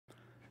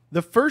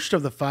The first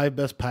of the 5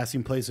 best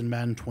passing plays in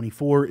Madden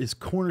 24 is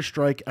corner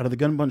strike out of the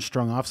gun bunch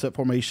strong offset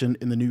formation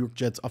in the New York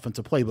Jets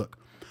offensive playbook.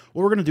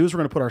 What we're going to do is we're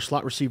going to put our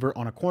slot receiver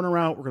on a corner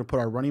route. We're going to put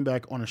our running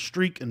back on a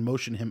streak and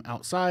motion him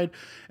outside.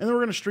 And then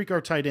we're going to streak our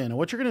tight end. And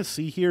what you're going to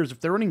see here is if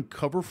they're running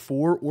cover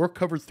 4 or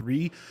cover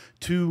 3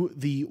 to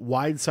the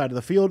wide side of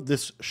the field,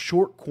 this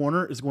short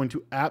corner is going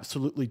to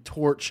absolutely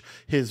torch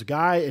his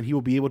guy, and he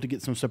will be able to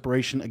get some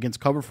separation against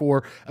cover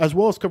 4 as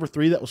well as cover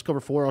 3. That was cover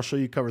 4. I'll show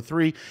you cover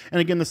 3.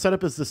 And again, the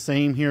setup is the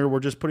same here. We're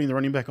just putting the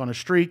running back on a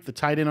streak, the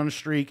tight end on a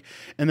streak,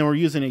 and then we're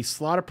using a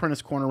slot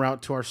apprentice corner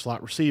route to our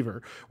slot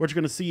receiver. What you're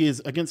going to see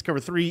is against cover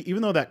 3,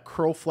 even though that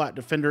curl flat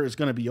defender is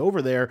going to be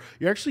over there,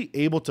 you're actually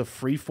able to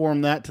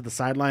freeform that to the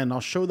sideline, and I'll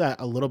show that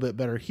a little bit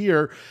better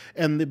here.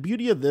 And the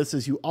beauty of this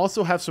is you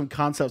also have some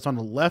concepts on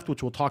the left,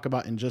 which we'll talk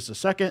about in just a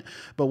second,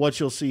 but what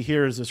you'll see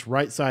here is this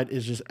right side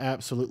is just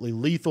absolutely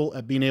lethal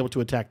at being able to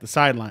attack the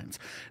sidelines.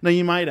 Now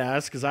you might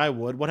ask, as I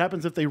would, what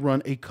happens if they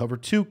run a cover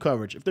 2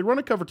 coverage? If they run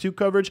a cover 2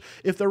 coverage,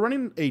 if they're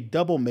running a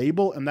double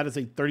Mabel, and that is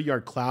a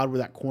 30-yard cloud where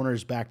that corner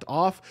is backed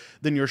off,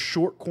 then your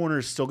short corner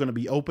is still going to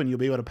be open. You'll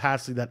be able to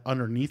pass that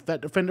underneath that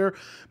defender.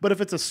 But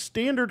if it's a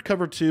standard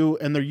cover 2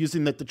 and they're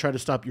using that to try to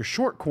stop your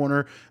short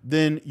corner,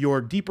 then your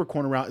deeper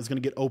corner route is going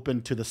to get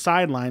open to the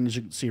sideline, as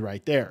you can see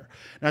right there.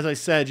 And as I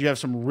said, you have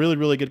some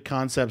really good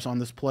concepts on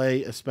this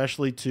play,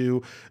 especially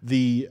to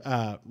the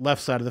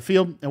left side of the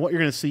field. And what you're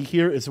going to see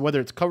here is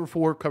whether it's cover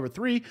 4, cover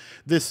 3,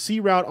 this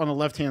C route on the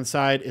left-hand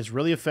side is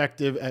really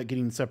effective at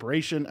getting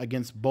separation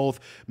against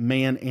both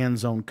man and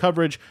zone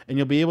coverage. And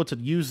you'll be able to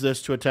use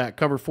this to attack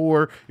cover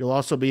 4. You'll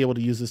also be able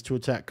to use this to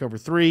attack cover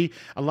 3.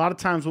 A lot of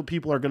times what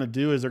people are going to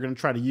do is they're going to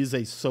try to use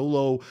a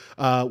solo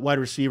wide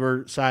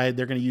receiver side.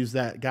 They're going to use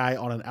that guy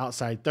on an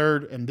outside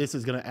third, and this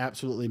is going to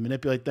absolutely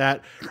manipulate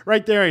that.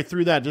 Right there, I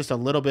threw that just a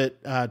little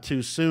bit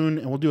too soon,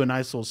 and we'll do a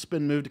nice little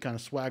spin move to kind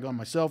of swag on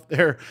myself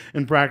there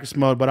in practice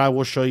mode, but I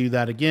will show you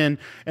that again.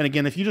 And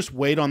again, if you just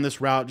wait on this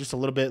route just a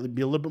little bit,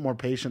 be a little bit more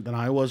patient than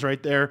I was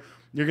right there,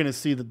 you're going to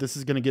see that this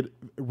is going to get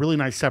really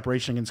nice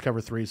separation against cover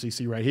 3. So you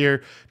see right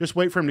here, just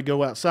wait for him to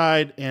go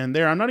outside, and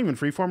there, I'm not even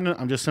freeforming it.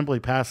 I'm just simply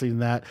passing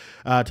that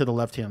to the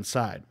left-hand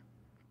side.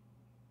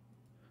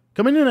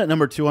 Coming in at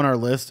number 2 on our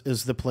list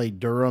is the play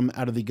Durham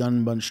out of the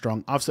gun bunch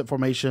strong offset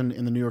formation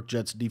in the New York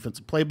Jets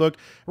defensive playbook.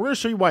 We're going to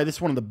show you why this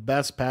is one of the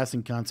best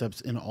passing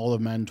concepts in all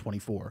of Madden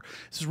 24.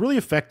 This is really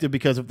effective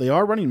because if they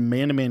are running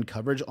man-to-man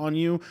coverage on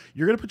you,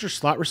 you're going to put your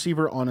slot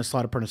receiver on a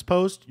slot apprentice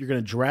post, you're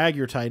going to drag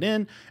your tight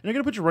end, and you're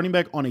going to put your running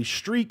back on a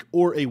streak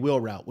or a wheel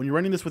route. When you're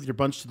running this with your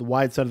bunch to the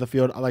wide side of the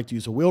field, I like to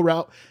use a wheel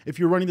route. If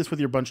you're running this with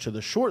your bunch to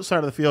the short side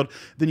of the field,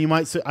 then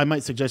I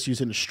might suggest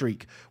using a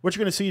streak. What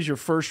you're going to see is your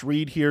first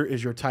read here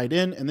is your tight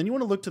end, and then you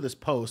want to look to this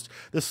post.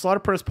 This slot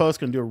apprentice post is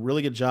going to do a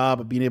really good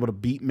job of being able to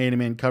beat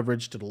man-to-man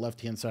coverage to the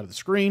left-hand side of the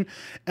screen.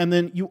 And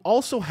then you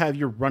also have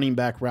your running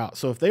back route.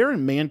 So if they are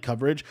in man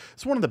coverage,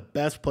 it's one of the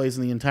best plays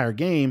in the entire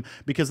game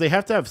because they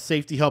have to have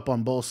safety help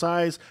on both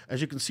sides.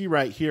 As you can see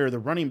right here, the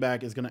running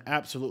back is going to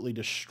absolutely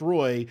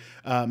destroy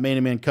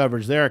man-to-man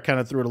coverage there. I kind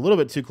of threw it a little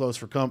bit too close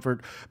for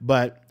comfort,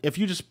 but if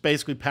you just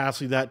basically pass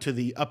that to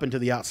the up and to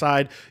the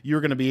outside,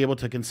 you're going to be able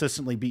to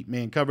consistently beat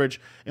man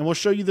coverage. And we'll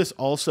show you this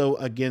also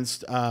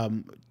against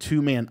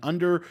two-man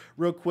under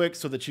real quick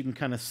so that you can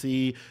kind of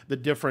see the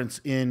difference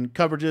in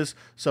coverages.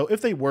 So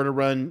if they were to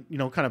run,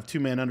 kind of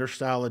two-man under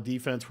style of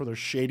defense where they're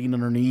shading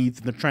underneath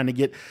and they're trying to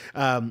get,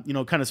 kind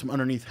of some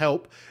underneath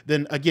help,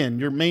 then again,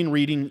 your main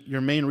read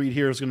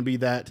here is going to be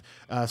that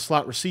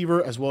slot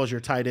receiver as well as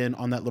your tight end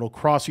on that little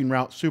crossing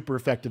route, super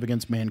effective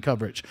against man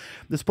coverage.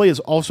 This play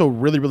is also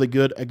really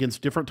good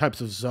against different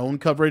types of zone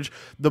coverage.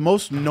 The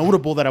most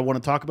notable that I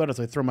want to talk about as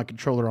I throw my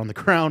controller on the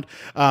ground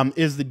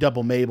is the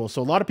double Mabel.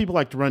 So a lot of people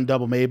like to run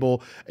double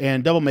Mabel,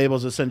 and double Mabel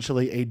is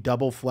essentially a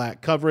double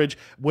flat coverage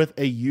with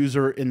a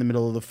user in the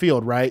middle of the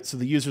field, right? So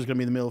the user is going to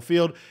be in the middle of the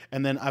field,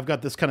 and then I've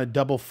got this kind of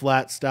double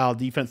flat style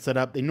defense set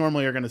up. They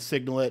normally are going to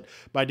signal it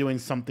by doing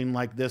something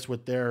like this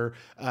with their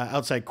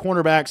outside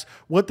cornerbacks.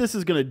 What this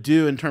is going to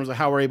do in terms of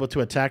how we're able to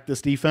attack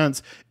this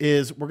defense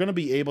is we're going to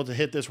be able to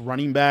hit this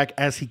running back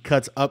as he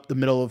cuts up the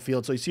middle of the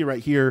field. So you see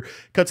right here,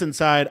 cuts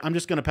inside. I'm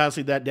just going to pass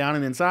that down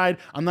and inside.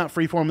 I'm not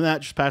freeforming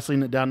that, just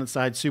passing it down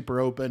inside, super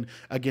open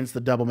against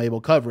the double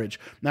Mabel coverage.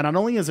 Now, not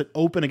only is it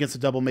open against the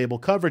double Mabel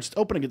coverage, it's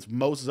open against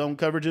most zone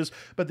coverages,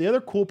 but the other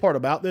cool part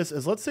about this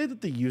is let's say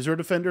that the user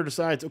defender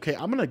decides, okay,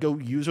 I'm going to go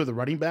user the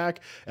running back,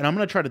 and I'm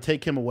going to try to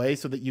take him away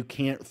so that you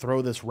can't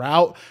throw this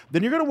route.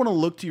 Then you're going to want to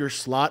look to your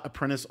slot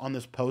apprentice on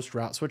this post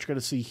route. So what you're going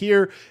to see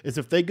here is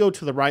if they go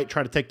to the right,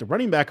 try to take the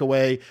running back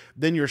away,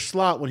 then your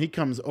slot, when he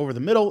comes over the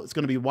middle, it's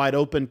going to be wide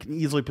open, can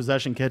easily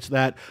possession catch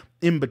that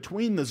in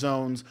between the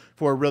zones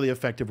for a really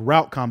effective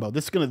route combo.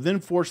 This is going to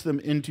then force them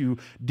into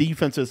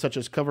defenses such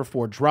as cover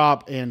 4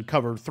 drop and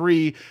cover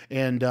 3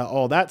 and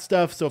all that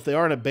stuff. So if they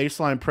are in a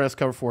baseline press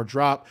cover 4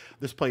 drop,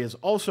 this play is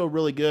also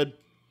really good.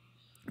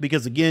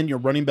 because again, your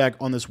running back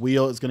on this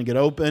wheel is going to get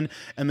open,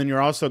 and then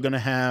you're also going to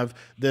have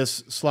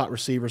this slot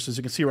receiver. So as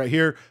you can see right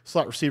here,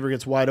 slot receiver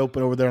gets wide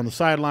open over there on the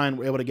sideline.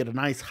 We're able to get a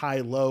nice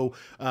high-low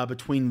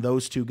between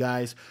those two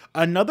guys.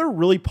 Another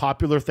really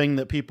popular thing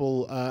that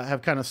people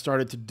have kind of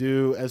started to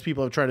do as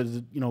people have tried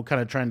to,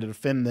 kind of trying to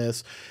defend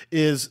this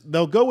is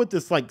they'll go with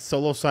this like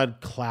solo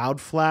side cloud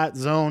flat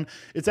zone.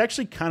 It's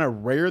actually kind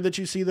of rare that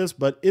you see this,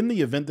 but in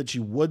the event that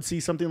you would see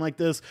something like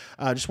this,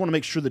 just want to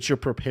make sure that you're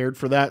prepared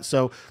for that.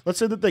 So let's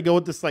say that they go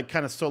with this like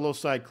kind of solo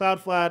side cloud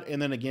flat,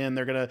 and then again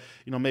they're gonna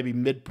maybe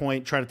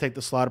midpoint try to take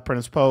the slot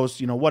apprentice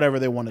post, whatever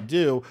they want to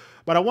do.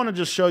 But I want to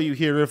just show you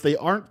here, if they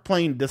aren't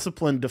playing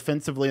disciplined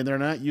defensively and they're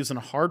not using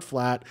a hard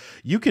flat,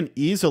 you can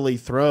easily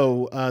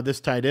throw this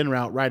tight end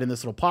route right in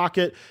this little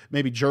pocket,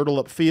 maybe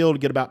jurtle upfield,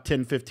 get about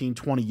 10, 15,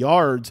 20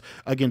 yards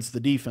against the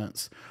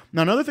defense.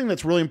 Now, another thing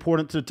that's really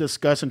important to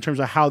discuss in terms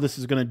of how this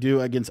is going to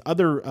do against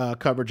other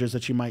coverages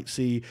that you might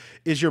see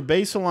is your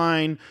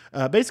baseline,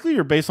 basically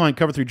your baseline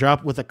cover 3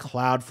 drop with a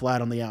cloud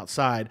flat on the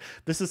outside.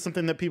 This is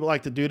something that people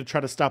like to do to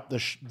try to stop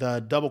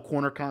the double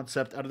corner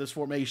concept out of this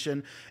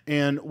formation.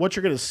 And what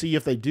you're going to see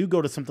if they do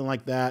go to something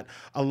like that,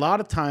 a lot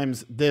of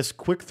times this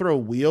quick throw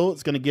wheel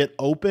is going to get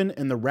open,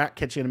 and the rack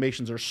catch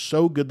animations are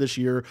so good this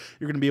year,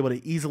 you're going to be able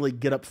to easily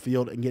get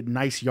upfield and get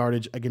nice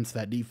yardage against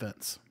that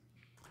defense.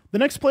 The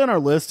next play on our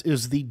list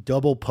is the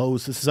double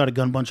post. This is out of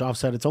Gun Bunch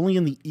offset. It's only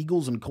in the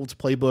Eagles and Colts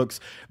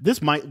playbooks.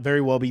 This might very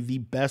well be the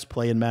best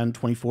play in Madden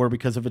 24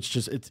 because of it's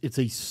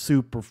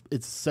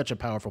such a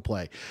powerful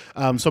play.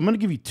 So I'm going to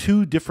give you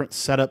 2 different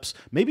setups,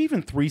 maybe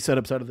even 3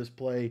 setups out of this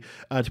play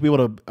to be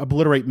able to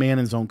obliterate man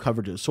and zone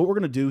coverages. So what we're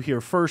going to do here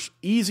first,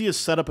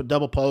 easiest setup of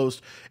double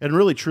post, and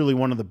really truly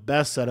one of the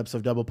best setups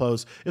of double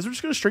post, is we're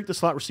just going to streak the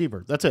slot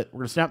receiver. That's it. We're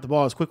going to snap the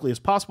ball as quickly as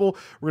possible.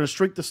 We're going to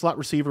streak the slot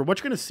receiver. What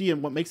you're going to see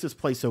and what makes this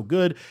play so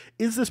good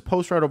is this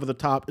post route over the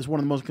top is one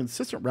of the most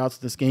consistent routes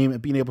in this game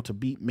at being able to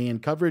beat man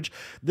coverage.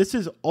 This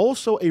is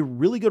also a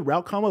really good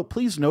route combo.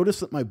 Please notice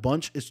that my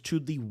bunch is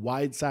to the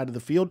wide side of the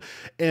field,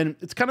 and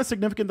it's kind of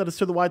significant that it's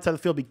to the wide side of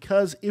the field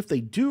because if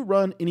they do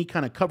run any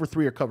kind of cover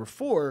 3 or cover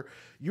 4,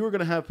 you are going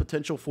to have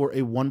potential for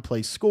a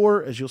one-play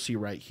score, as you'll see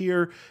right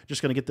here.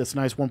 Just going to get this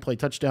nice one-play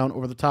touchdown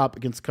over the top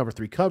against cover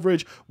 3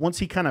 coverage. Once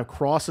he kind of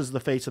crosses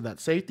the face of that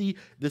safety,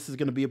 this is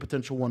going to be a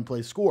potential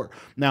one-play score.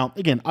 Now,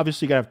 again,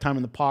 obviously you got to have time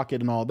in the pocket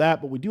and all that,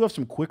 but we do have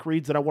some quick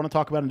reads that I want to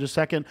talk about in just a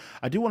second.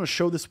 I do want to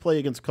show this play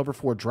against cover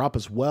 4 drop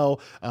as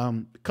well.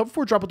 Cover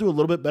 4 drop will do a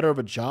little bit better of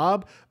a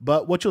job,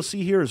 but what you'll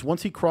see here is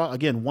once he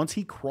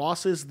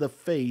crosses the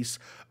face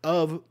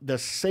of the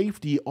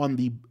safety on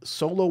the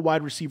solo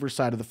wide receiver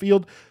side of the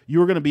field,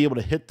 you're going to be able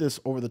to hit this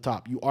over the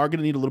top. You are going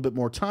to need a little bit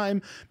more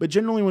time, but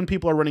generally when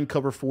people are running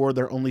cover 4,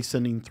 they're only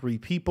sending 3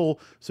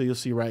 people. So you'll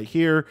see right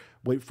here,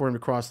 wait for him to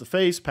cross the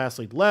face, pass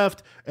lead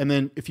left, and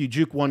then if you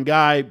juke one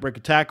guy, break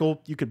a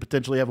tackle, you could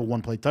potentially have a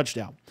one-play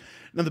touchdown.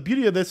 Now, the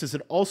beauty of this is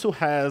it also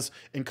has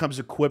and comes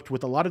equipped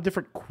with a lot of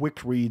different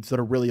quick reads that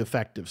are really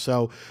effective.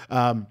 So,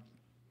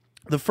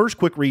 the first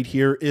quick read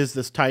here is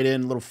this tight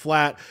end, little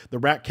flat. The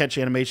rack catch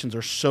animations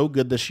are so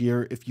good this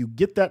year. If you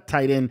get that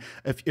tight end,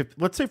 if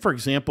let's say, for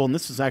example, and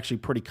this is actually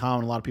pretty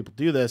common, a lot of people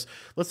do this.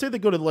 Let's say they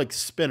go to like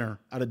spinner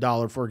at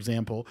 $1, for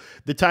example.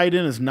 The tight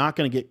end is not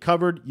going to get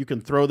covered. You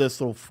can throw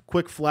this little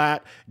quick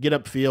flat, get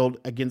upfield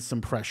against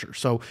some pressure.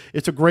 So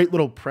it's a great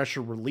little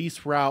pressure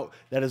release route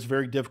that is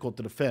very difficult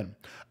to defend.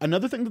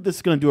 Another thing that this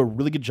is going to do a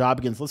really good job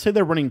against, let's say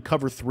they're running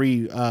cover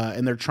 3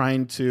 and they're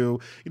trying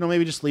to,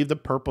 maybe just leave the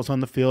purples on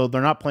the field.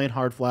 They're not playing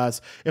hard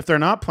flats. If they're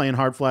not playing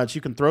hard flats, you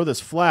can throw this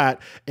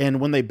flat, and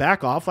when they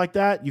back off like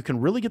that, you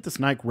can really get this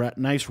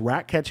nice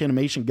rack catch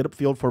animation, get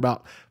upfield for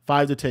about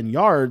 5 to 10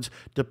 yards,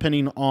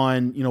 depending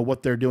on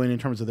what they're doing in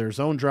terms of their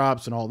zone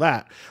drops and all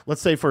that.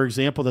 Let's say, for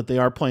example, that they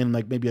are playing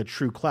like maybe a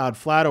true cloud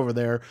flat over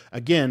there.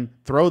 Again,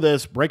 throw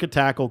this, break a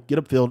tackle, get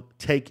upfield,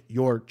 take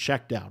your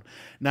check down.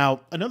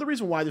 Now, another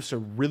reason why this is a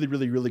really,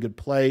 really, really good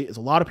play is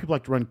a lot of people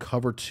like to run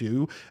cover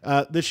 2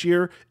 this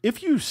year.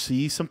 If you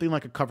see something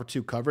like a cover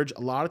 2 coverage,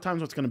 a lot of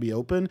times what's going to be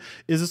open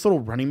is this little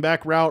running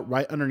back route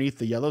right underneath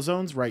the yellow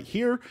zones right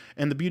here.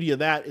 And the beauty of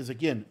that is,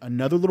 again,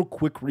 another little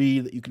quick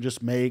read that you can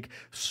just make,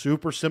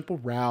 super simple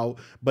route,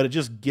 but it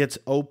just gets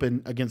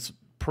open against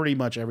pretty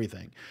much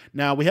everything.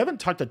 Now, we haven't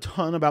talked a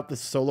ton about the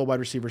solo wide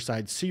receiver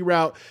side C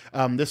route.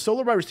 This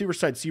solo wide receiver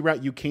side C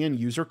route, you can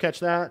user catch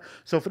that.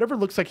 So if it ever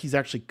looks like he's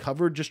actually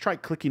covered, just try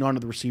clicking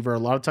onto the receiver. A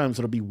lot of times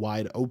it'll be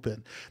wide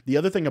open. The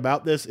other thing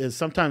about this is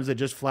sometimes it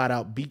just flat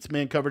out beats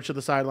man coverage to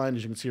the sideline,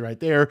 as you can see right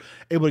there,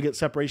 able to get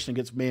separation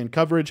against man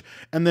coverage.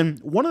 And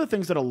then one of the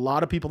things that a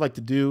lot of people like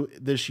to do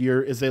this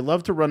year is they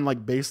love to run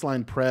like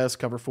baseline press,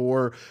 cover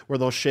 4, where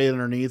they'll shade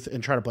underneath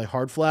and try to play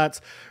hard flats.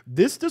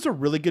 This does a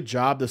really good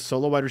job, the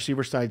solo wide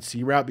receiver side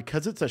C route,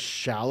 because it's a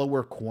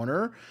shallower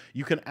corner.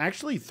 You can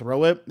actually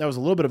throw it. That was a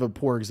little bit of a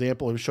poor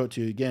example. I'll show it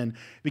to you again.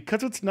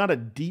 Because it's not a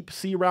deep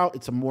C route,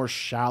 it's a more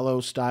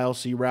shallow style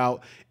C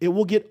route. It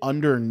will get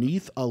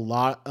underneath a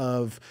lot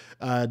of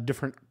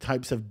different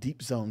types of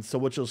deep zones. So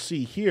what you'll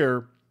see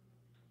here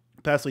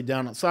pass lead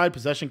down outside,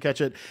 possession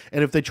catch it,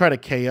 and if they try to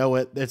KO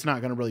it, it's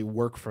not going to really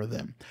work for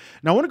them.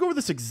 Now, I want to go over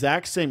this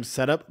exact same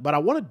setup, but I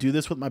want to do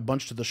this with my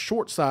bunch to the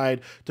short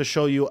side to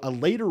show you a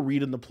later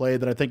read in the play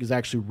that I think is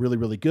actually really,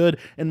 really good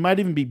and might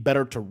even be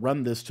better to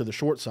run this to the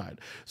short side.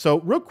 So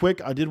real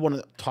quick, I did want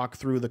to talk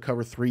through the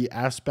cover 3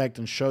 aspect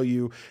and show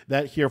you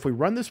that here, if we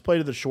run this play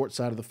to the short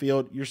side of the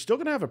field, you're still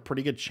going to have a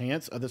pretty good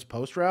chance of this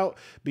post route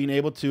being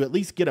able to at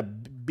least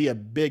be a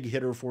big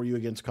hitter for you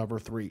against cover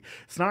 3.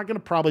 It's not going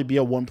to probably be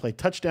a one-play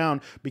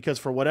touchdown, because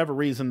for whatever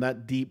reason,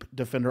 that deep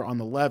defender on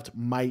the left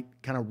might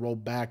kind of roll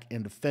back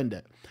and defend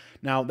it.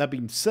 Now, that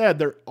being said,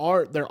 there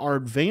are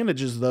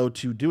advantages, though,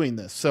 to doing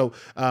this. So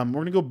we're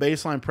going to go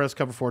baseline press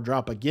cover 4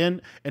 drop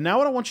again. And now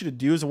what I want you to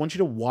do is I want you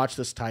to watch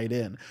this tight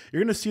end.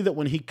 You're going to see that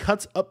when he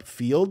cuts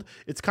upfield,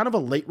 it's kind of a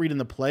late read in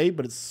the play,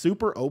 but it's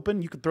super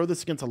open. You could throw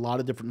this against a lot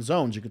of different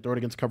zones. You could throw it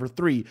against cover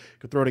 3. You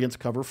could throw it against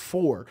cover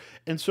 4.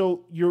 And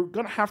so you're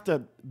going to have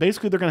to,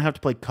 basically, they're going to have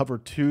to play cover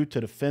 2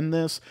 to defend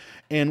this.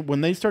 And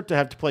when they start to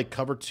have to play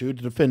cover 2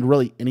 to defend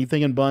really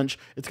anything in bunch,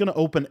 it's going to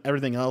open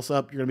everything else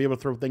up. You're going to be able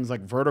to throw things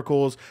like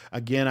verticals.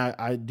 Again,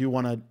 I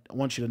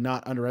want you to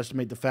not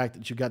underestimate the fact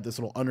that you got this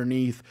little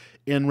underneath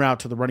in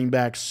route to the running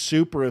back.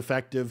 Super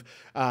effective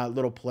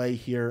little play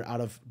here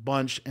out of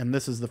bunch. And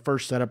this is the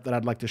first setup that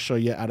I'd like to show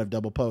you out of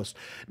double post.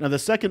 Now, the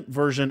second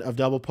version of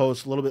double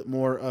post, a little bit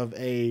more of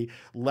a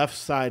left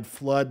side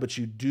flood, but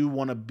you do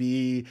want to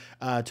be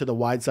to the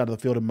wide side of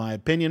the field, in my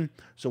opinion.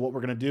 So what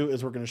we're going to do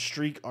is we're going to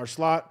streak our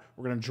slot,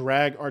 we're going to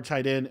drag our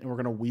tight end, and we're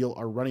going to wheel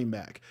our running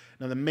back.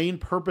 Now, the main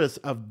purpose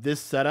of this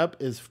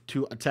setup is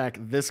to attack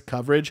this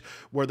coverage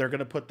where they're going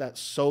to put that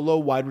solo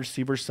wide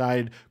receiver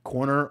side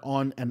corner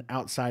on an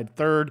outside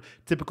third.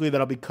 Typically,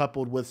 that'll be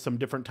coupled with some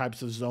different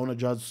types of zone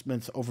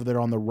adjustments over there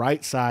on the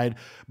right side.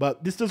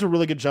 But this does a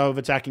really good job of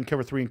attacking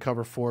cover 3 and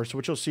cover 4. So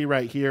what you'll see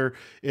right here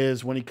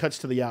is when he cuts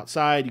to the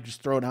outside, you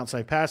just throw an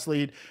outside pass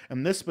lead.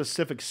 And this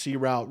specific C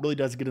route really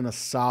does get in a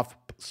soft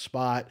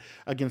spot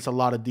against a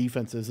lot of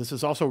defenses. This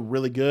is also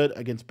really good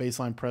against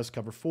baseline press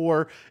cover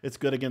 4. It's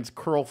good against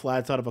curl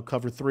flats out of a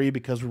cover 3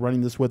 because we're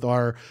running this with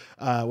our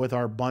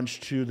bunch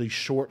to the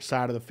short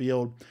side of the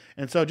field.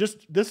 And so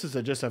this is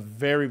just a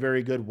very,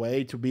 very good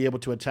way to be able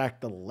to attack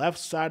the left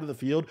side of the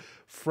field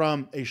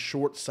from a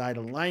short side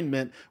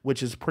alignment,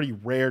 which is pretty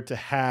rare to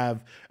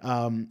have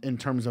in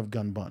terms of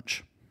gun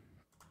bunch.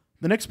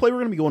 The next play we're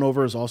going to be going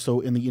over is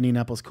also in the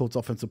Indianapolis Colts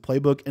offensive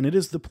playbook, and it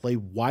is the play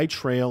wide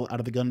trail out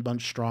of the gun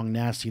bunch strong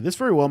nasty. This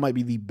very well might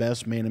be the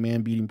best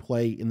man-to-man beating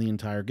play in the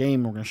entire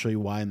game. We're going to show you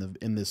why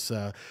in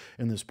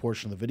this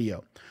portion of the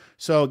video.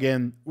 So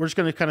again, we're just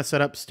going to kind of set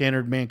up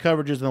standard man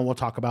coverages, and then we'll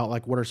talk about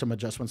like what are some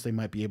adjustments they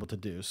might be able to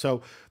do.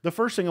 So the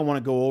first thing I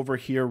want to go over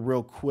here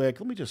real quick,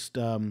 let me just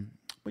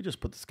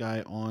put this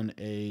guy on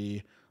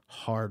a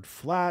hard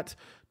flat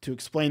to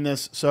explain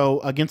this. So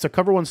against a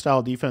cover 1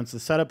 style defense,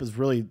 the setup is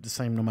really the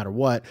same no matter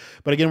what.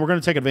 But again, we're going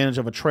to take advantage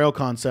of a trail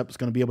concept that's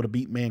going to be able to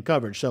beat man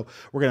coverage. So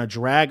we're going to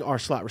drag our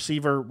slot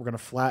receiver. We're going to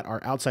flat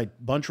our outside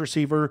bunch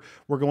receiver.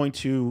 We're going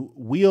to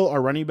wheel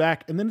our running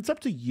back. And then it's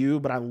up to you,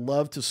 but I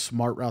love to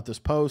smart route this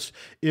post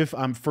if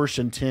I'm 1st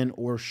and 10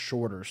 or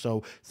shorter.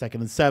 So 2nd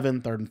and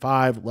 7, 3rd and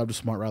 5, love to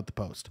smart route the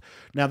post.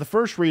 Now the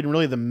first read, and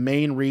really the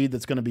main read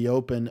that's going to be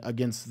open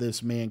against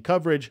this man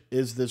coverage,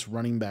 is this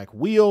running back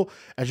wheel.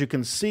 As you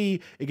can see,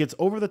 it gets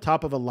over the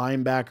top of a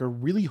linebacker,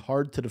 really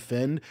hard to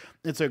defend.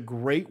 It's a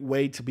great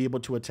way to be able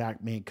to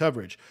attack man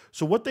coverage.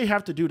 So what they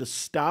have to do to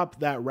stop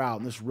that route,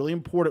 and this is really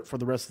important for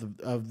the rest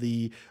of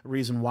the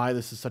reason why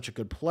this is such a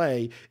good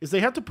play, is they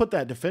have to put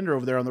that defender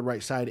over there on the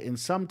right side in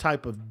some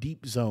type of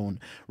deep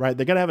zone, right?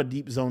 They got to have a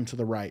deep zone to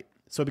the right.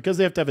 So because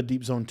they have to have a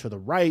deep zone to the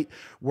right,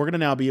 we're going to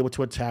now be able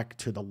to attack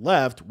to the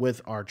left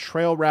with our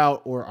trail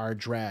route or our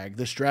drag.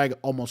 This drag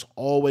almost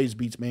always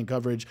beats man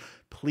coverage.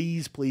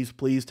 Please, please,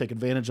 please take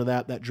advantage of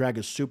that. That drag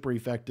is super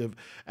effective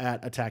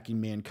at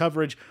attacking man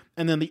coverage.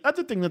 And then the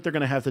other thing that they're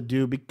going to have to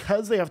do,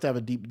 because they have to have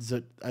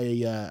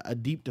a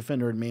deep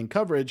defender in man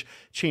coverage,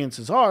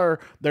 chances are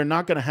they're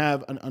not going to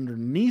have an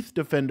underneath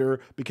defender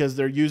because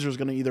their user is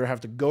going to either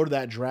have to go to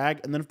that drag,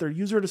 and then if their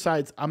user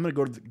decides I'm going to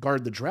go to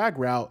guard the drag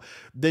route,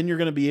 then you're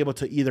going to be able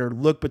to either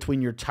look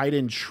between your tight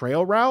end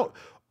trail route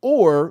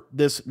or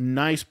this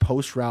nice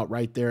post route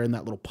right there in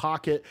that little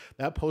pocket.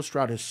 That post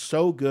route is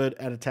so good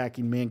at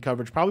attacking man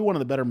coverage. Probably one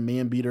of the better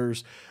man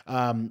beaters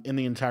in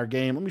the entire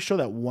game. Let me show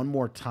that one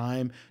more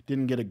time.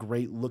 Didn't get a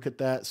great look at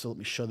that, so let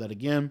me show that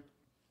again.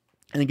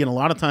 And again, a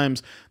lot of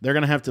times they're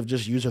going to have to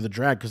just use the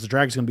drag because the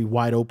drag is going to be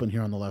wide open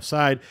here on the left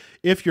side.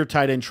 If your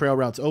tight end trail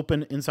route's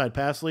open, inside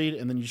pass lead,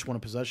 and then you just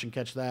want to possession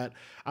catch that,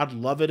 I'd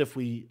love it if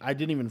I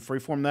didn't even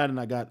freeform that and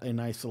I got a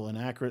nice little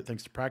inaccurate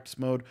thanks to practice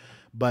mode.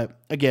 But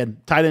again,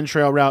 tight end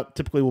trail route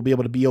typically will be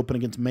able to be open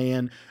against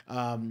man.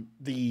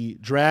 The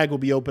drag will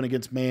be open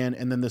against man,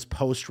 and then this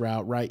post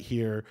route right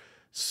here,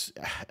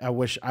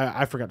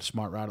 I forgot to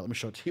smart route it. Let me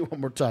show it to you one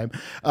more time.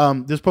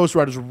 This post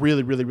route is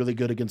really, really, really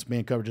good against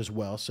man coverage as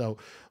well. So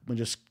let me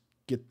just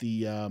get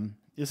the,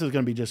 this is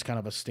going to be just kind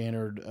of a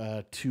standard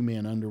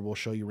 2-man under we'll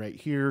show you right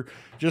here,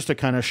 just to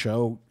kind of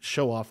show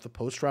off the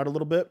post route a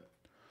little bit.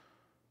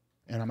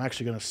 and I'm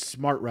actually going to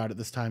smart route it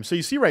this time. So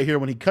you see right here,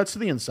 when he cuts to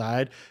the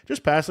inside,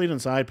 just pass lead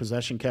inside,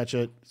 possession catch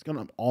it. It's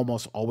going to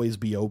almost always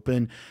be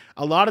open.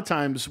 A lot of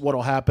times what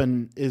will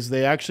happen is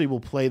they actually will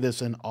play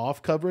this in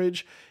off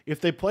coverage.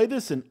 If they play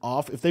this in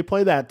off, if they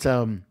play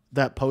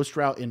that post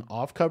route in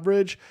off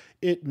coverage,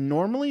 it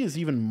normally is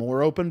even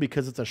more open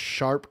because it's a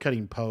sharp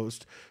cutting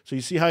post. So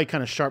you see how he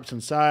kind of sharps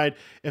inside.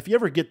 If you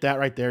ever get that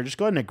right there, just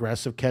go ahead and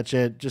aggressive catch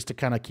it just to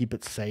kind of keep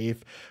it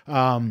safe.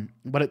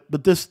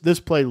 But this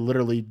play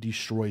literally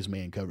destroys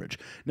man coverage.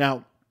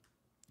 Now,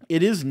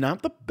 it is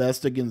not the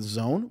best against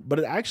zone, but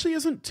it actually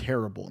isn't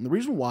terrible. And the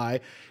reason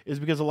why is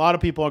because a lot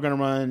of people are going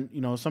to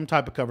run, some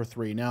type of cover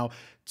 3. Now,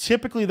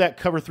 typically that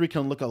cover 3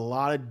 can look a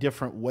lot of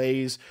different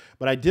ways,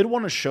 but I did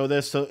want to show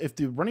this. So if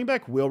the running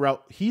back wheel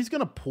route, he's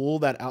going to pull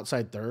that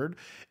outside third,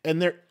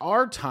 and there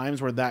are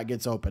times where that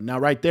gets open. Now,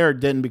 right there it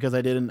didn't because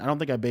I don't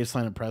think I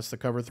baseline and pressed the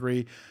cover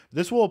 3.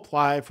 This will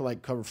apply for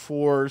like cover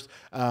 4s.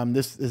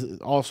 This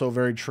is also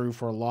very true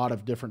for a lot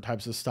of different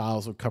types of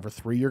styles of cover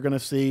 3 you're going to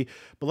see.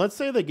 But let's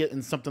say they get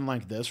in something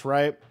like this,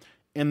 right?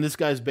 And this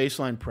guy's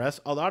baseline press.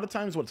 A lot of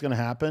times what's going to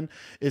happen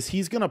is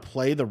he's going to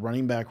play the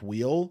running back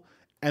wheel,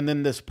 and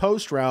then this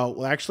post route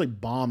will actually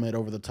bomb it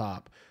over the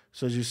top.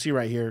 So as you see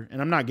right here,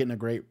 and I'm not getting a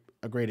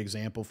great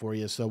example for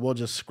you, so we'll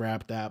just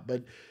scrap that.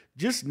 But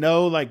just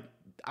know, like,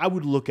 I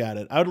would look at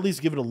it. I would at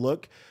least give it a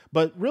look.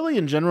 But really,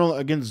 in general,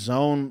 against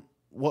zone,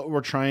 what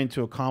we're trying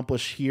to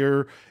accomplish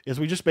here is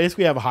we just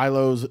basically have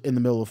high-lows in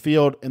the middle of the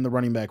field and the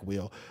running back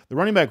wheel. The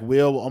running back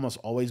wheel will almost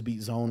always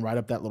beat zone right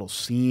up that little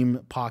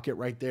seam pocket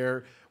right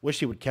there. Wish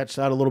he would catch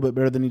that a little bit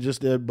better than he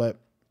just did, but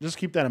just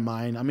keep that in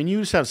mind. I mean, you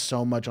just have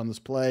so much on this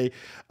play.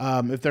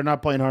 If they're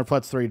not playing hard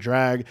flats, throw your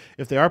drag.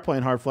 If they are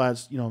playing hard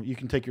flats, you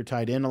can take your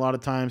tight end a lot of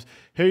times.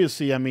 Here you'll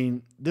see, I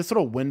mean, this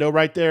little window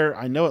right there,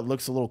 I know it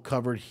looks a little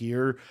covered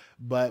here,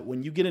 but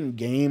when you get in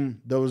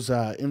game, those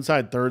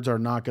inside thirds are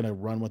not going to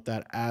run with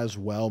that as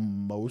well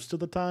most of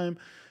the time.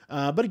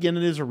 But again,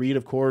 it is a read,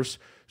 of course.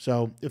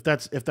 So if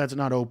that's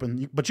not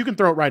open, but you can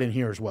throw it right in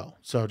here as well.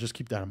 So just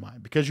keep that in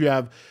mind because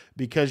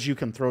you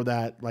can throw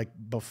that like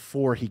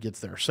before he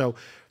gets there. So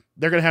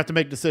they're going to have to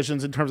make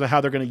decisions in terms of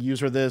how they're going to use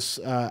this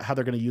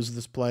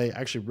play. I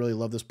actually really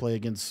love this play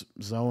against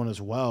zone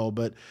as well,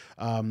 but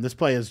this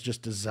play is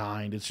just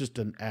designed. It's just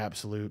an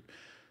absolute,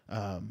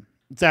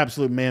 it's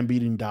absolute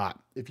man-beating dot.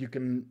 If you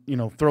can,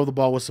 throw the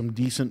ball with some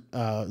decent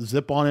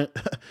zip on it,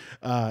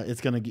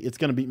 it's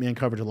gonna beat man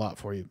coverage a lot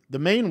for you. The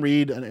main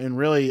read, and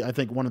really, I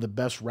think one of the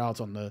best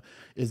routes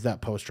is that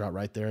post route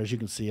right there. As you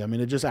can see, I mean,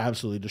 it just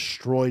absolutely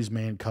destroys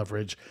man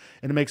coverage,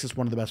 and it makes this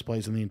one of the best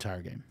plays in the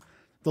entire game.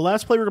 The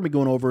last play we're going to be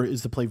going over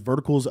is the play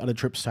verticals out of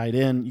trips tight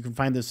end. You can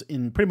find this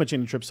in pretty much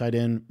any trips tight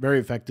end. Very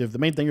effective. The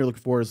main thing you're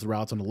looking for is the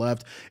routes on the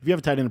left. If you have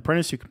a tight end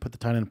apprentice, you can put the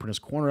tight end apprentice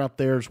corner out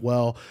there as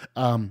well.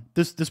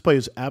 This play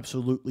is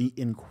absolutely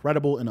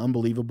incredible and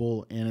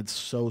unbelievable, and it's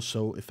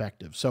so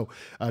effective. So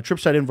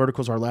trips tight end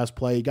verticals are our last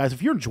play. Guys,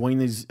 if you're enjoying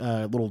these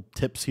little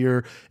tips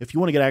here, if you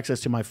want to get access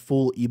to my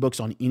full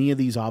ebooks on any of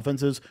these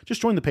offenses,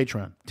 just join the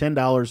Patreon.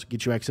 $10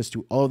 gets you access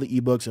to all of the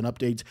ebooks and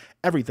updates,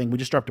 everything. We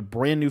just dropped a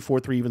brand new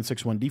 4-3 even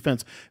 6-1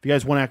 defense. If you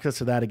guys want access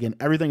to that, again,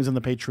 everything's in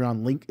the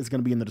Patreon. Link is going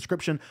to be in the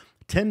description.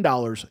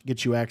 $10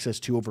 gets you access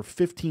to over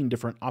 15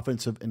 different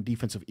offensive and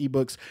defensive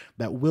ebooks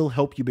that will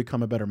help you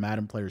become a better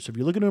Madden player. So if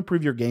you're looking to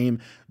improve your game,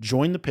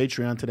 join the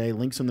Patreon today.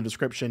 Links in the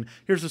description.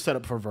 Here's the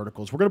setup for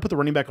verticals. We're going to put the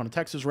running back on a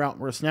Texas route.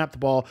 We're going to snap the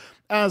ball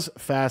as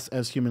fast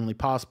as humanly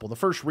possible. The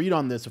first read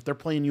on this, if they're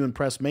playing you in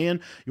press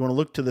man, you want to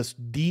look to this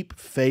deep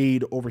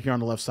fade over here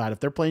on the left side. If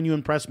they're playing you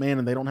in press man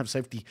and they don't have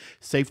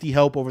safety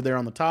help over there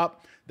on the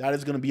top, that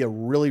is going to be a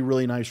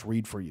really nice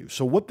read for you.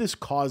 So what this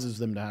causes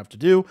them to have to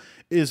do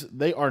is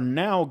they are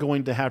now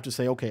going to have to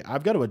say, okay,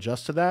 I've got to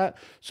adjust to that.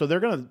 So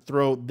they're going to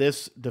throw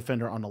this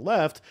defender on the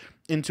left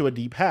into a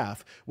deep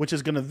half, which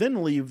is going to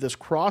then leave this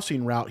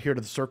crossing route here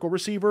to the circle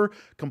receiver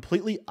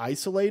completely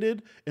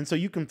isolated. And so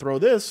you can throw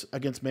this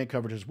against man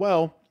coverage as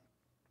well.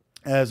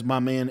 As my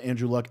man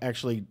Andrew Luck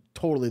actually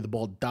the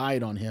ball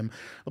died on him.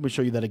 Let me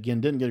show you that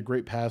again. Didn't get a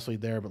great pass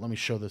lead there, but let me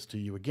show this to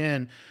you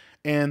again.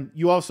 And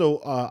you also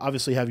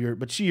obviously have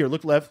but see here,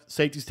 look left,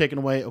 safety's taken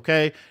away.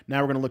 Okay, now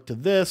we're going to look to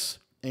this,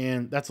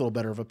 and that's a little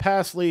better of a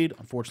pass lead.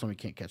 Unfortunately, we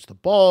can't catch the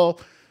ball.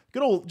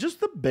 Good old, just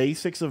the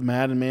basics of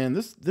Madden, man.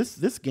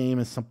 This game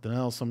is something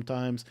else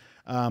sometimes.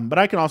 But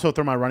I can also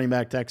throw my running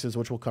back Texas,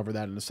 which we'll cover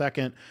that in a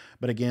second.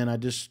 But again,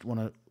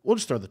 we'll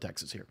just throw the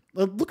Texas here.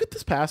 Look at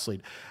this pass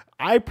lead.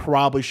 I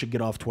probably should get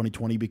off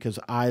 2020 because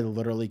I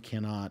literally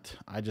cannot.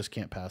 I just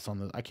can't pass on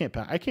this. I can't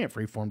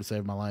freeform to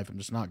save my life. I'm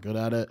just not good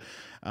at it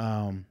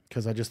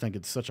because I just think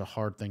it's such a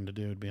hard thing to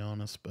do, to be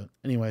honest. But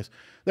anyways,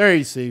 there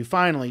you see,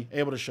 finally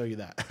able to show you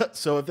that.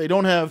 So if they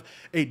don't have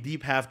a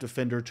deep half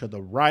defender to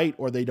the right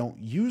or they don't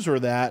use her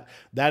that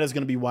is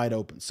going to be wide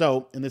open.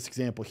 So in this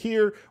example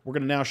here, we're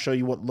going to now show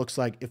you what it looks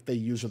like if they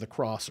use her the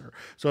crosser.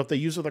 So if they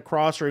use her the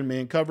crosser in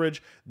man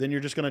coverage, then you're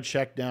just going to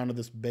check down to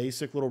this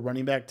basic little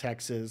running back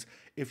Texas.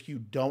 If you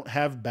don't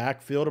have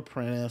backfield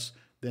apprentice,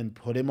 then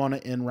put him on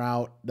an in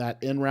route.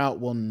 That in route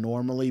will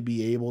normally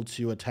be able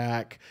to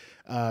attack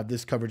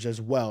this coverage as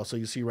well. So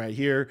you see right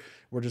here,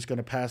 we're just going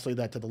to pass lead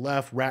that to the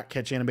left. Rat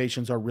catch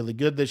animations are really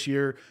good this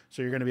year.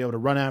 So you're going to be able to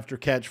run after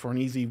catch for an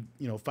easy,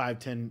 5,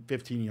 10,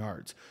 15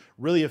 yards.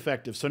 Really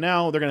effective. So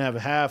now they're going to have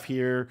a half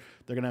here.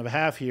 They're going to have a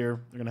half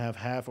here. They're going to have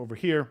half over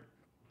here.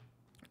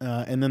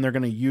 And then they're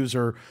going to use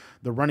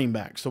the running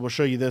back. So we'll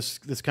show you this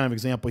kind of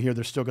example here.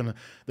 They're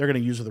going to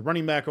use the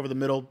running back over the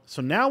middle.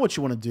 So now what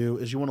you want to do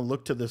is you want to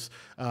look to this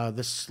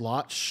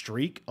slot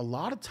streak. A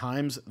lot of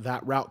times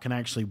that route can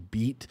actually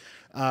beat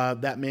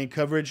that man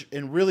coverage.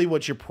 And really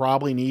what you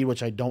probably need,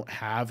 which I don't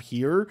have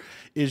here,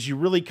 is you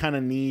really kind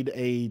of need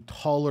a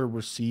taller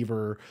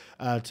receiver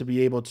to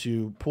be able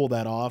to pull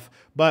that off.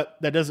 But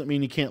that doesn't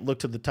mean you can't look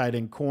to the tight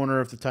end corner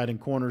if the tight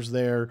end corner's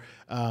there.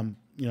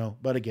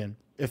 But again,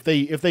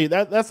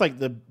 that's like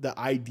the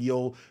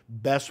ideal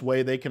best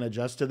way they can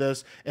adjust to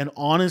this. And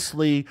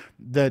honestly,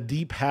 the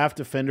deep half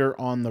defender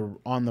on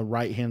the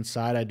right hand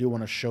side, I do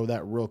want to show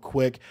that real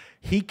quick.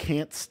 He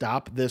can't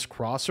stop this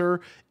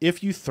crosser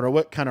if you throw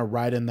it kind of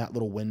right in that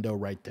little window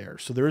right there.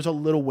 So there is a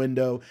little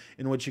window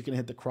in which you can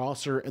hit the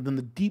crosser, and then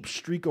the deep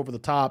streak over the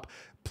top.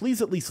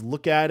 Please at least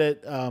look at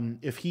it.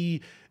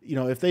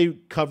 If they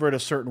cover it a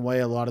certain way,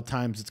 a lot of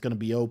times it's going to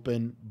be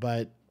open,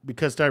 but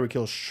because Tyreek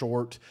Hill's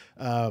short,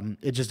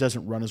 it just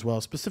doesn't run as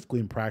well, specifically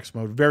in practice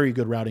mode. Very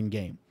good routing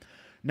game.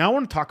 Now I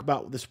want to talk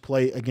about this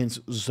play against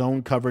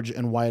zone coverage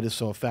and why it is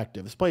so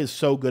effective. This play is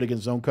so good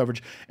against zone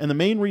coverage, and the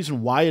main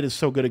reason why it is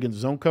so good against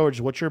zone coverage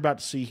is what you're about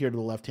to see here to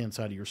the left-hand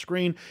side of your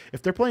screen.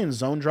 If they're playing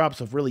zone drops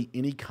of really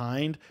any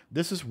kind,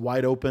 this is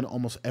wide open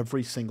almost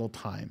every single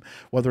time.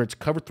 Whether it's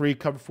cover 3,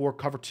 cover 4,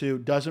 cover 2,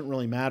 doesn't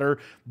really matter.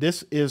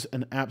 This is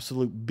an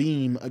absolute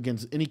beam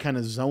against any kind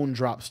of zone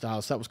drop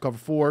style. So that was cover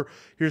 4.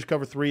 Here's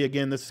cover 3.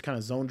 Again, this is kind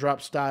of zone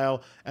drop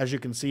style. As you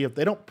can see, if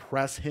they don't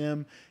press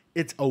him,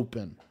 it's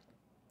open.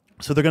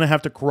 So they're going to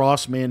have to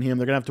cross-man him.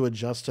 They're going to have to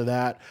adjust to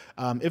that.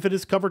 If it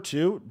is cover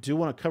 2, do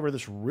want to cover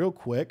this real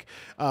quick.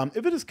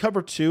 If it is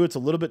cover 2, it's a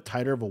little bit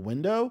tighter of a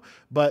window,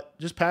 but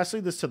just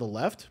passing this to the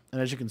left, and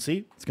as you can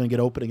see, it's going to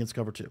get open against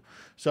cover 2.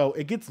 So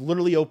it gets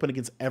literally open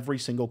against every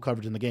single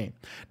coverage in the game.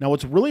 Now,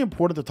 what's really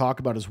important to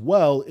talk about as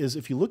well is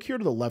if you look here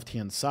to the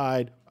left-hand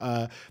side,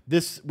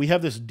 we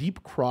have this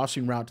deep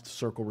crossing route to the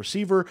circle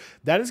receiver.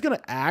 That is going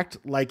to act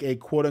like a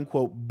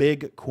quote-unquote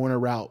big corner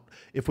route.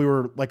 If we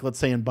were, like, let's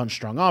say in bunch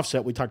strong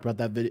offset, we talked about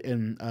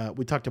that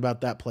we talked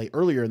about that play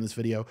earlier in this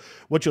video.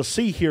 What you'll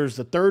see here is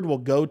the third will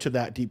go to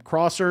that deep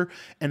crosser,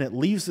 and it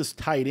leaves this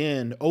tight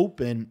end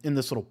open in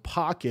this little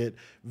pocket.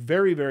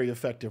 Very, very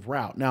effective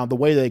route. Now, the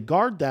way they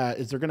guard that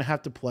is they're going to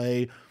have to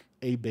play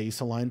a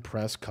baseline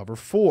press cover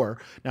 4.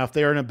 Now, if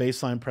they are in a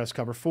baseline press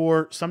cover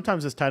 4,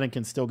 sometimes this tight end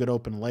can still get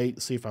open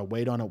late. See if I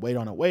wait on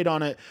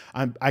it,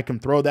 I can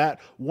throw that.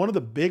 One of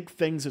the big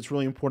things that's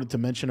really important to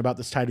mention about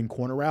this tight end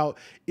corner route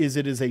is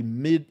it is you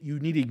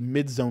need a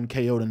mid-zone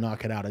KO to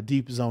knock it out. A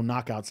deep zone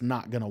knockout's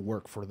not going to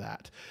work for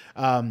that.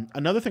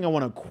 Another thing I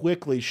want to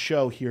quickly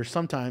show here,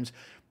 sometimes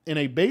in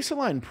a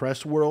baseline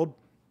press world,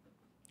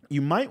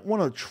 you might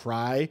want to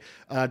try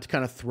to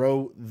kind of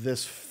throw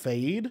this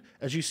fade.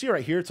 As you see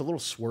right here, it's a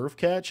little swerve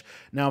catch.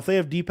 Now, if they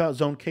have deep out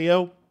zone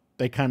KO,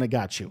 they kind of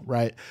got you,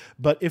 right?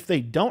 But if they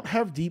don't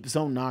have deep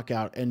zone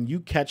knockout and you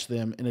catch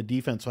them in a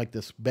defense like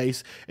this,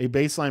 a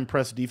baseline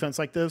press defense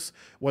like this,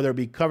 whether it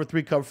be cover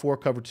 3, cover 4,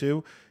 cover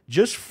 2,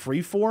 just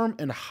freeform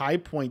and high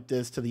point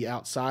this to the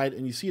outside,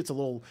 and you see it's a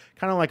little,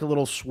 kind of like a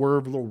little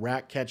swerve, little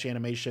rat catch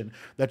animation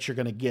that you're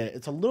going to get.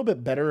 It's a little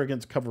bit better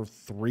against cover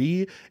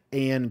 3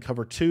 and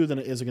cover 2 than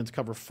it is against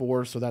cover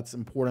 4, so that's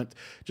important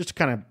just to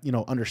kind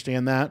of,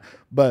 understand that.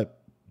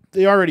 But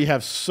they already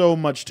have so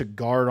much to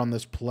guard on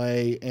this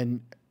play,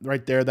 and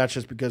right there, that's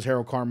just because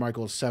Harold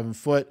Carmichael is 7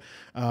 foot.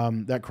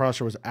 That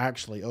crosser was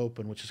actually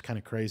open, which is kind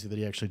of crazy that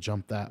he actually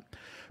jumped that.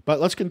 But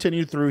let's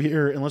continue through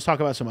here, and let's talk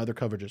about some other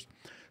coverages.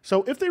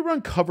 So if they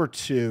run cover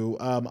 2,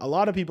 a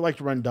lot of people like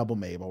to run double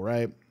Mabel,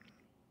 right?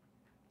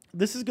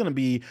 This is going to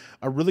be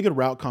a really good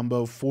route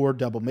combo for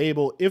double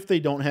Mabel if they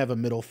don't have a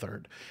middle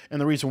third.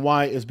 And the reason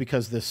why is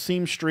because this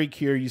seam streak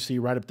here you see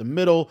right up the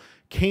middle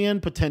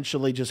can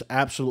potentially just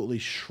absolutely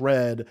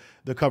shred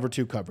the cover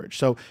 2 coverage.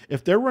 So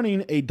if they're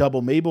running a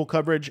double Mabel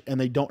coverage and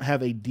they don't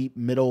have a deep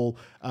middle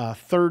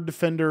third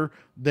defender,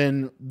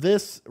 then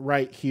this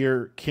right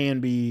here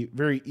can be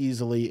very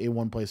easily a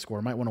one-play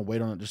score. Might want to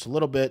wait on it just a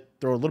little bit,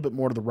 throw a little bit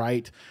more to the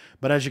right.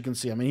 But as you can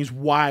see, I mean, he's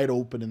wide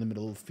open in the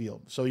middle of the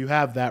field. So you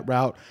have that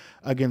route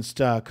against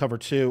cover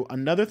 2.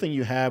 Another thing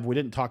you have, we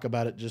didn't talk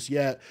about it just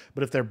yet,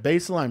 but if they're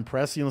baseline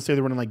pressing, let's say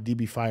they're running like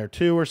DB Fire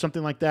 2 or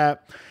something like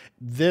that,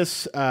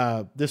 this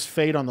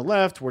fade on the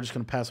left, we're just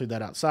going to pass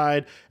that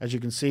outside. As you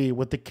can see,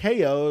 with the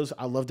KOs,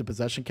 I love to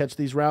possession catch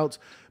these routes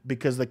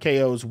because the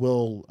KOs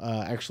will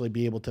actually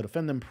be able to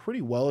defend them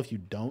pretty well if you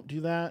don't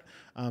do that.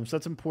 So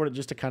that's important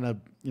just to kind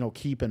of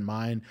keep in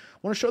mind. I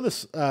want to show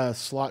this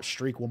slot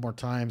streak one more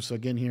time. So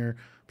again here,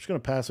 just going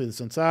to pass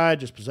this inside,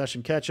 just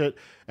possession, catch it.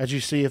 As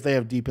you see, if they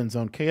have deep end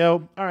zone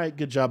KO, all right,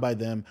 good job by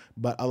them.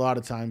 But a lot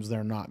of times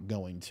they're not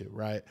going to,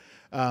 right?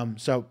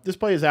 So this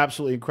play is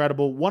absolutely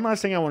incredible. One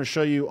last thing I want to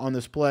show you on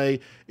this play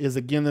is,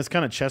 again, this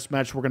kind of chess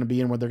match we're going to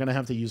be in where they're going to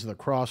have to use the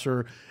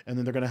crosser and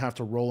then they're going to have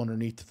to roll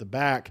underneath to the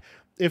back.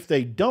 If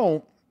they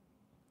don't,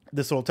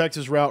 this little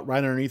Texas route right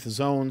underneath the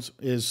zones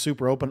is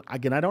super open.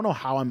 Again, I don't know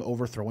how I'm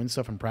overthrowing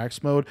stuff in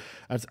practice mode.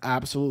 That's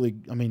absolutely,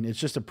 I mean, it's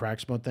just a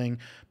practice mode thing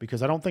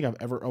because I don't think I've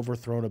ever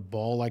overthrown a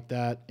ball like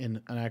that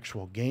in an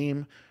actual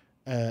game,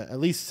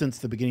 at least since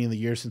the beginning of the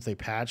year, since they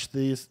patched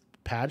this.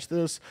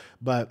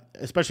 But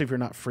especially if you're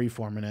not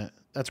free-forming it,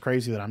 that's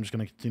crazy that I'm just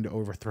going to continue to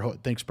overthrow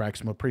it. Thanks,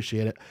 practice mode.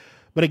 Appreciate it.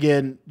 But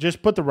again,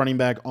 just put the running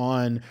back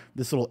on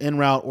this little in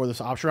route or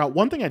this option route.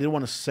 One thing I did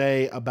want to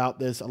say about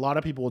this, a lot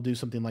of people will do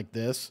something like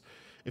this.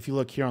 If you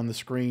look here on the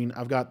screen,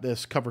 I've got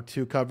this cover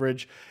 2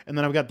 coverage, and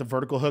then I've got the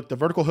vertical hook. The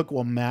vertical hook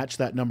will match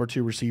that number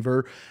 2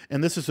 receiver.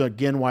 And this is,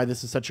 again, why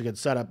this is such a good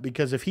setup,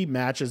 because if he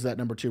matches that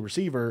number 2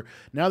 receiver,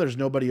 now there's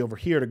nobody over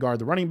here to guard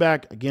the running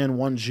back. Again,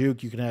 one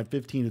juke, you can have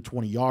 15 to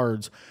 20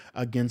 yards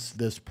against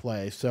this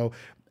play. So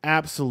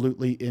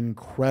absolutely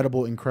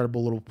incredible,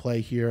 incredible little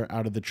play here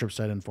out of the trip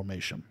side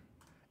information.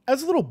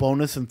 As a little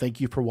bonus, and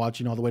thank you for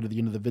watching all the way to the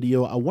end of the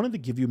video, I wanted to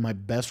give you my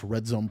best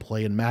red zone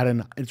play in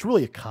Madden. It's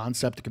really a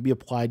concept. It can be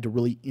applied to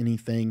really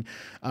anything.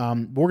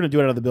 We're going to do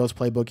it out of the Bills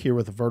playbook here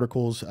with the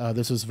verticals.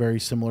 This is very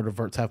similar to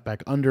Verts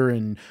halfback under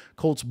in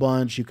Colts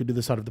bunch. You could do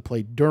this out of the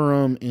play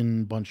Durham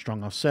in bunch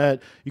strong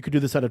offset. You could do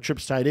this out of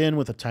trips tight end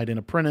with a tight end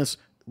apprentice.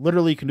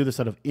 Literally, you can do this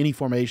out of any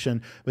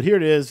formation, but here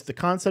it is. The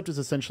concept is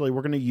essentially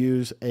we're going to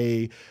use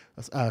a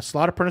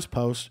slot apprentice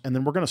post, and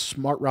then we're going to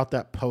smart route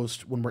that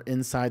post when we're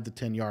inside the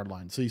 10-yard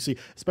line. So you see,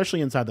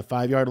 especially inside the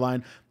 5-yard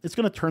line, it's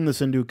going to turn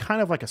this into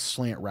kind of like a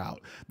slant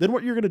route. Then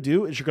what you're going to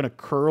do is you're going to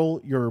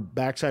curl your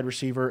backside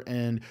receiver,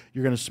 and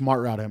you're going to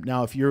smart route him.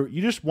 Now, if you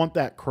just want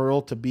that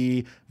curl to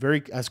be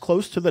as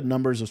close to the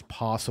numbers as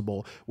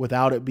possible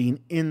without it being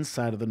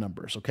inside of the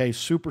numbers, okay?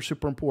 Super,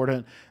 super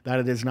important that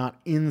it is not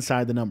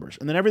inside the numbers.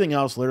 And then everything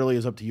else literally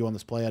is up to you on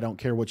this play. I don't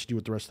care what you do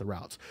with the rest of the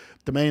routes.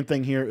 The main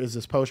thing here is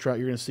this post route.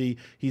 You're going to see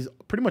he's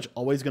pretty much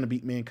always going to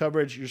beat man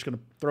coverage. You're just going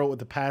to throw it with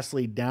the pass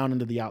lead down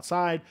into the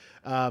outside.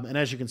 And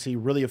as you can see,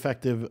 really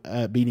effective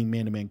at beating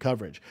man-to-man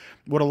coverage.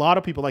 What a lot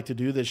of people like to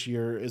do this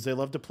year is they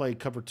love to play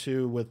cover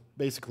 2 with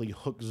basically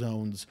hook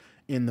zones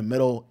in the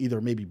middle, either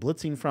maybe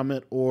blitzing from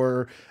it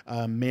or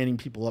manning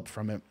people up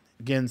from it.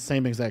 Again,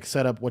 same exact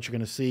setup. What you're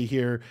going to see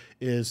here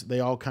is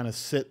they all kind of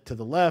sit to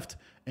the left,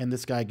 and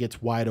this guy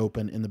gets wide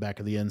open in the back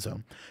of the end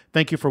zone.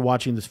 Thank you for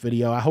watching this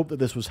video. I hope that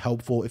this was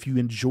helpful. If you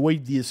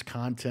enjoyed this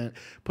content,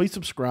 please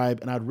subscribe,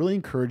 and I'd really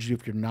encourage you,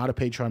 if you're not a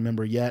Patreon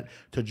member yet,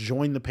 to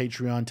join the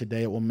Patreon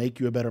today. It will make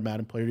you a better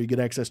Madden player. You get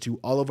access to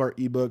all of our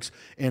ebooks,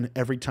 and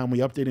every time we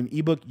update an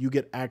ebook, you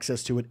get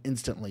access to it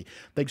instantly.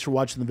 Thanks for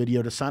watching the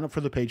video. To sign up for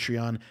the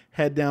Patreon,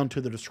 head down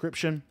to the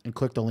description and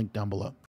click the link down below.